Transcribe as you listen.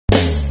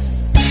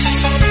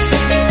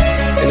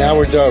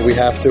our dar, we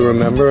have to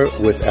remember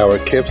with our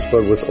kids,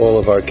 but with all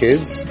of our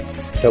kids,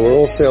 that we're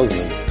all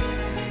salesmen.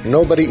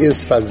 Nobody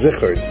is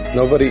fazicherd.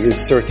 Nobody is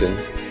certain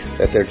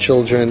that their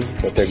children,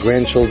 that their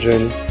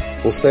grandchildren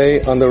will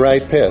stay on the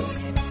right path.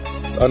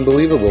 It's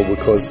unbelievable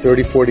because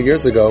 30, 40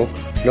 years ago,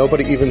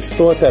 nobody even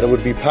thought that it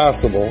would be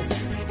possible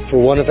for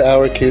one of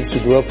our kids who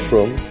grew up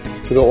from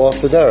to go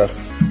off the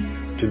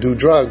derech, to do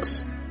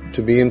drugs,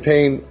 to be in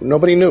pain.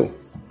 Nobody knew.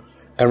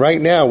 And right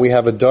now we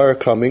have a dar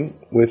coming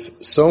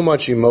with so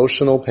much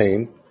emotional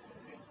pain,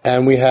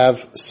 and we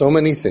have so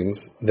many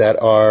things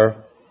that are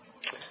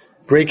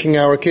breaking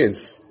our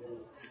kids.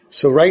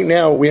 So right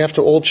now we have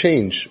to all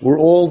change. We're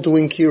all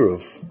doing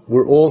kiruv.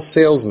 We're all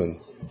salesmen.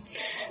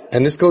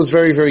 And this goes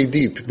very, very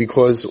deep,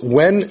 because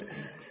when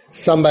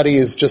somebody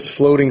is just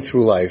floating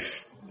through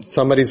life,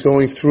 somebody's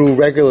going through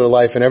regular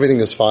life and everything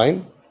is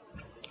fine,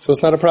 so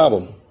it's not a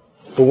problem.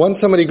 But when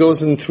somebody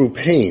goes in through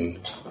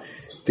pain,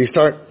 they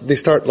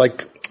start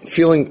like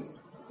feeling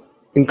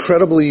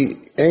incredibly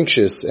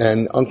anxious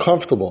and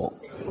uncomfortable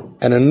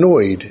and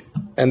annoyed.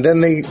 And then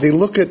they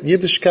look at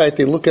Yiddishkeit,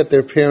 they look at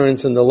their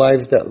parents and the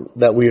lives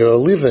that we are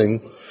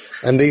living,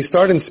 and they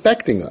start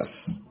inspecting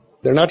us.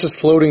 They're not just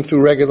floating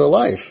through regular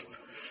life.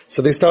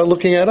 So they start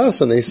looking at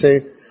us and they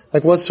say,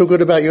 like, what's so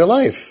good about your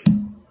life?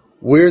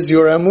 Where's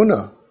your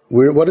emunah?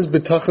 What does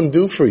bitachon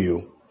do for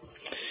you?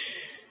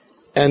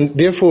 And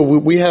therefore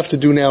what we have to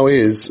do now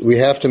is, we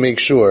have to make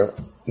sure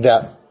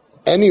that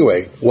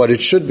anyway, what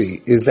it should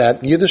be is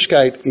that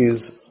Yiddishkeit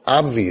is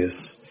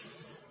obvious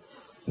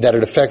that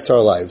it affects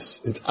our lives.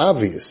 It's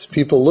obvious.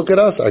 People look at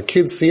us, our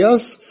kids see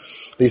us,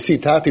 they see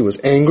Tati was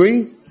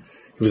angry,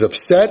 he was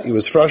upset, he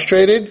was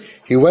frustrated,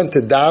 he went to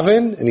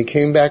daven, and he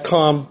came back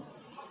calm,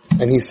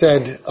 and he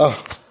said,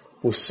 oh, it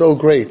was so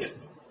great.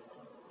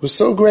 It was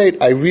so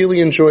great, I really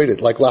enjoyed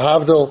it. Like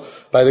Lahavdil,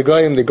 by the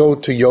Goyim, they go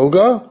to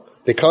yoga,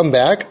 they come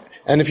back,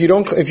 and if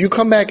you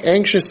come back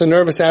anxious and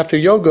nervous after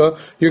yoga,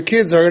 your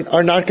kids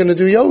are not going to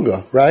do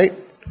yoga, right?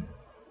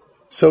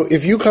 So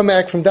if you come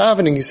back from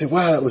davening, you say,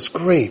 wow, that was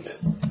great.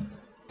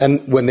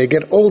 And when they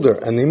get older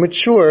and they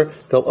mature,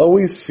 they'll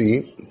always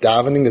see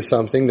davening is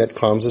something that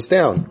calms us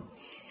down.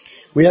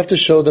 We have to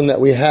show them that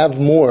we have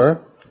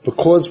more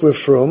because we're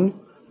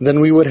frum than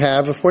we would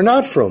have if we're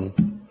not frum.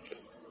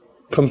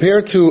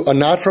 Compared to a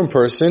not frum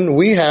person,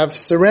 we have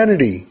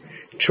serenity,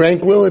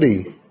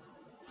 tranquility.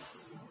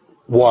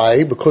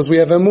 Why? Because we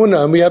have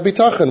emunah and we have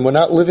bitachon. We're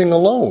not living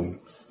alone.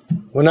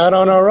 We're not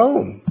on our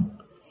own.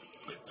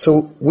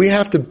 So we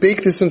have to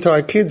bake this into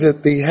our kids,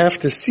 that they have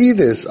to see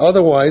this.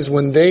 Otherwise,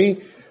 when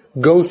they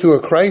go through a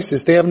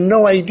crisis, they have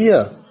no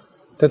idea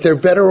that they're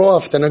better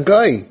off than a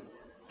guy.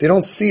 They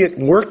don't see it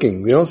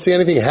working. They don't see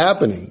anything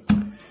happening.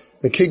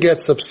 The kid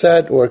gets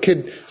upset, or a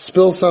kid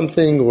spills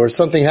something, or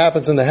something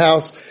happens in the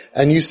house,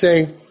 and you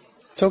say,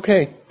 it's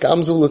okay,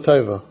 gamzu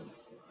l'tova.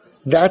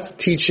 That's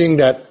teaching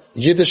that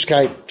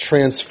Yiddishkeit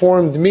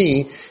transformed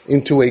me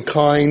into a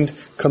kind,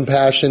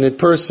 compassionate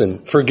person,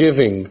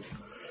 forgiving.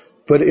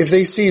 But if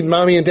they see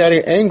mommy and daddy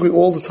are angry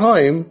all the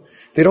time,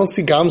 they don't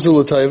see gamzu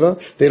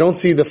l'tova. They don't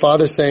see the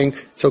father saying,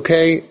 it's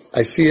okay,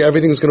 I see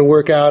everything's going to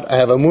work out, I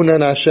have amunah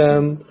in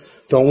Hashem,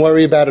 don't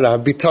worry about it, I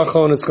have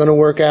bitachon, it's going to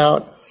work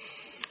out.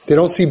 They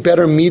don't see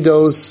better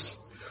midos.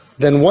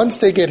 Then once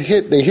they get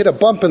hit, they hit a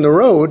bump in the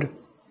road,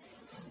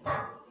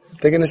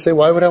 they're going to say,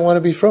 why would I want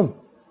to be from?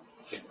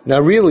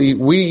 Now really,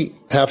 we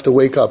have to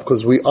wake up,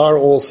 because we are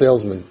all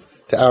salesmen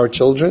to our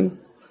children,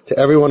 to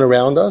everyone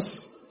around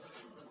us,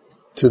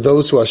 to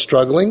those who are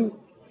struggling.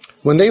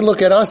 When they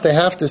look at us, they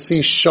have to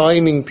see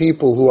shining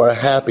people who are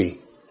happy.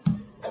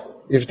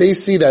 If they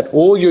see that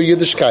all your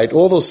Yiddishkeit,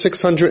 all those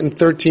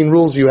 613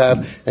 rules you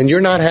have, and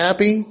you're not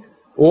happy,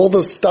 all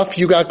the stuff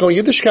you got going,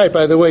 Yiddishkeit,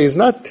 by the way, is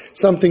not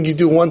something you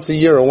do once a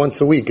year or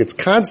once a week. It's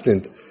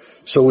constant.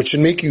 So it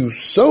should make you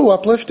so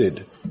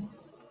uplifted.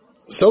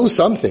 So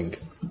something.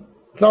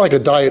 It's not like a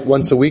diet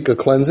once a week, a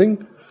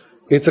cleansing.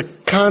 It's a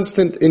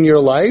constant in your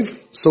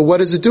life. So what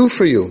does it do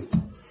for you?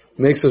 It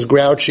makes us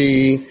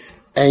grouchy,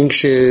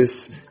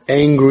 anxious,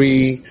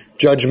 angry,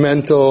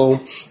 judgmental.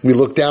 We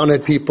look down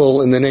at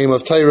people in the name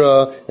of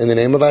Torah, in the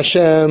name of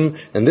Hashem,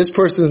 and this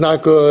person is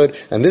not good,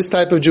 and this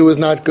type of Jew is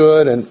not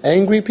good, and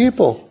angry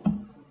people.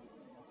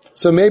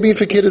 So maybe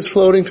if a kid is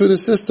floating through the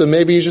system,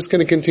 maybe he's just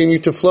going to continue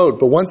to float.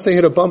 But once they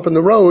hit a bump in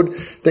the road,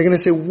 they're going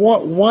to say,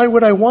 why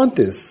would I want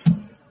this?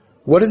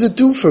 What does it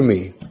do for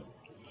me?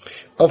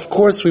 Of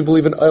course we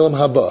believe in Olam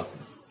Haba,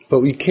 but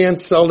we can't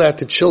sell that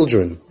to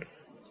children.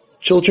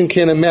 Children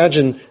can't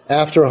imagine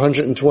after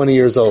 120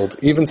 years old.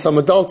 Even some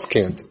adults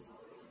can't.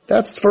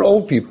 That's for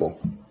old people.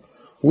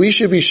 We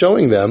should be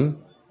showing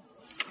them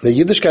that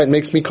Yiddishkeit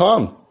makes me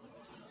calm.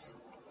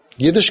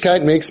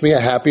 Yiddishkeit makes me a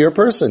happier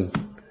person.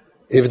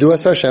 Ivdu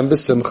es Hashem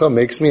b'simcha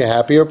makes me a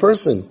happier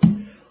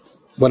person.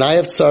 When I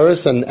have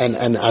tzaras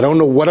and I don't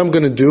know what I'm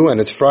going to do, and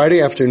it's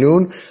Friday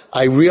afternoon,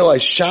 I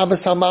realize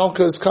Shabbos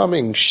HaMalka is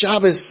coming.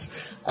 Shabbos,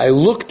 I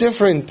look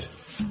different.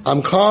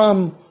 I'm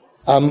calm.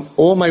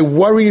 All my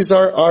worries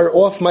are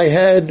off my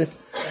head.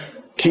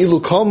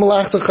 Ki'ilu kol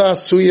malachtacha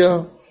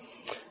asuya.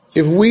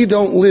 If we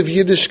don't live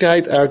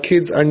Yiddishkeit, our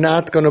kids are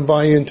not going to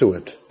buy into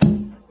it.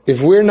 If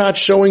we're not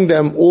showing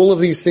them all of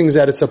these things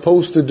that it's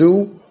supposed to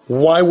do,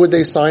 why would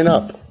they sign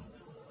up?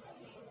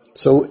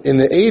 So in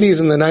the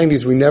 80s and the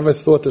 90s, we never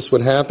thought this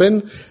would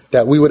happen,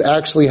 that we would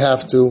actually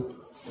have to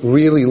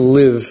really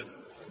live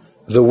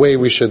the way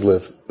we should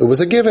live. It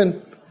was a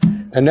given.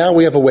 And now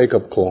we have a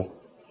wake-up call.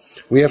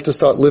 We have to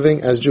start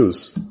living as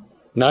Jews.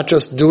 Not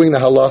just doing the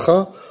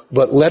halacha,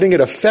 but letting it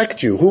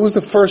affect you. Who was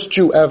the first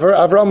Jew ever?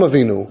 Avraham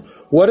Avinu.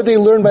 What did they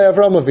learn by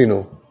Avraham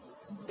Avinu?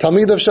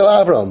 Talmid of Shel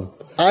Avram,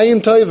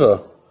 Ayin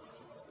Tova,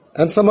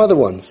 and some other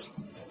ones.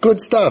 Good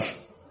stuff.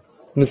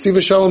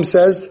 Nesiv Shalom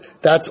says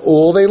that's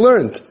all they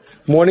learned.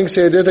 Morning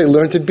Seder, they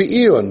learned it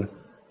Be'iyun,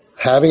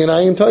 having an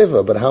Ayin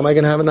Tova. But how am I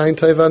going to have an Ayin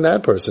Tova on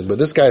that person? But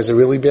this guy is a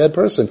really bad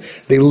person.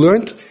 They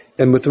learned,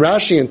 and with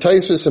Rashi and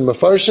Taisus and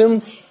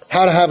Mefarshim,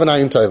 how to have an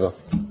Ayin Tova.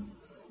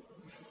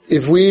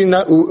 If we're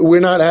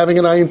not having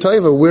an Ayin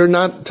Tova, we're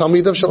not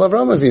Talmid of Shel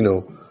Avram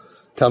Avinu.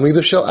 Talmid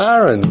of Shel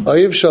Aaron,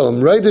 Oyev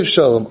Shalom, Reidiv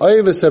Shalom,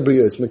 Oyev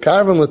Esabriyos,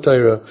 Mekarvam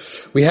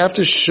L'Torah. We have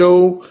to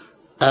show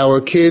our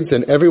kids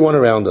and everyone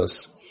around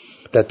us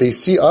that they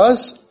see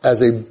us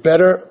as a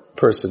better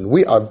person.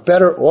 We are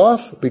better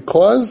off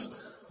because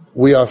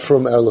we are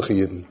from Erlich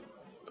Yidden.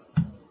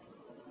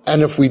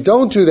 And if we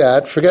don't do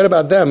that, forget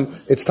about them,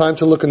 it's time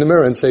to look in the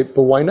mirror and say,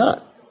 but why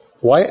not?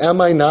 Why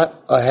am I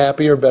not a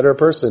happier, better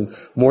person?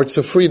 More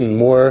zufrieden,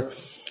 more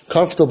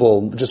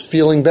comfortable, just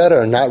feeling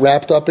better, not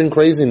wrapped up in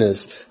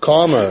craziness,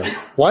 calmer.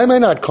 Why am I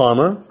not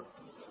calmer?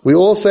 We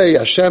all say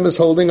Hashem is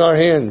holding our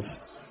hands.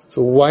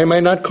 So why am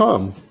I not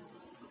calm?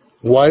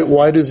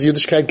 Why does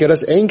Yiddishkeit get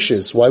us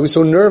anxious? Why are we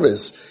so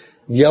nervous?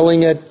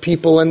 Yelling at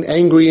people and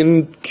angry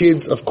and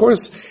kids. Of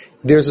course,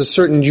 there's a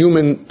certain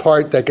human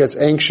part that gets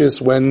anxious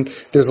when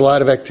there's a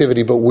lot of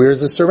activity, but where's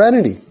the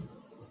serenity?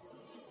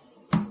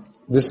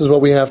 This is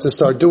what we have to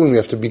start doing. We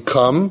have to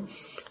become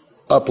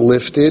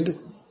uplifted,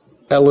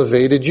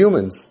 elevated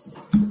humans.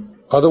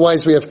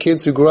 Otherwise, we have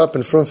kids who grew up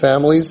in frum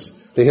families,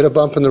 they hit a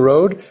bump in the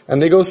road,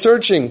 and they go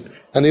searching,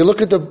 and they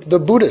look at the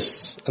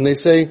Buddhists, and they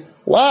say,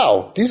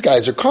 wow, these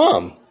guys are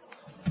calm.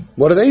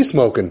 What are they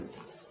smoking?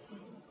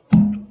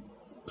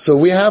 So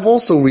we have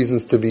also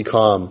reasons to be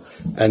calm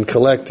and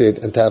collected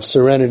and to have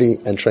serenity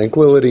and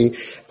tranquility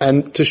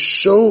and to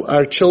show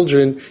our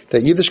children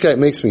that Yiddishkeit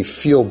makes me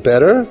feel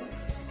better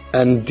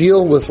and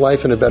deal with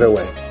life in a better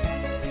way.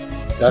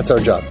 That's our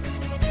job.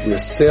 We are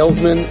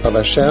salesmen of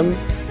Hashem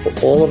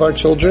for all of our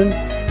children,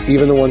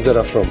 even the ones that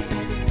are from.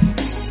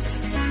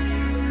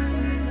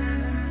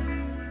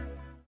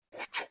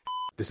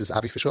 This is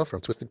Avi Fisher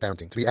from Twisted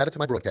Parenting. To be added to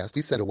my broadcast,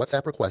 please send a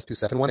WhatsApp request to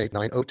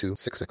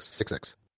 718-902-6666.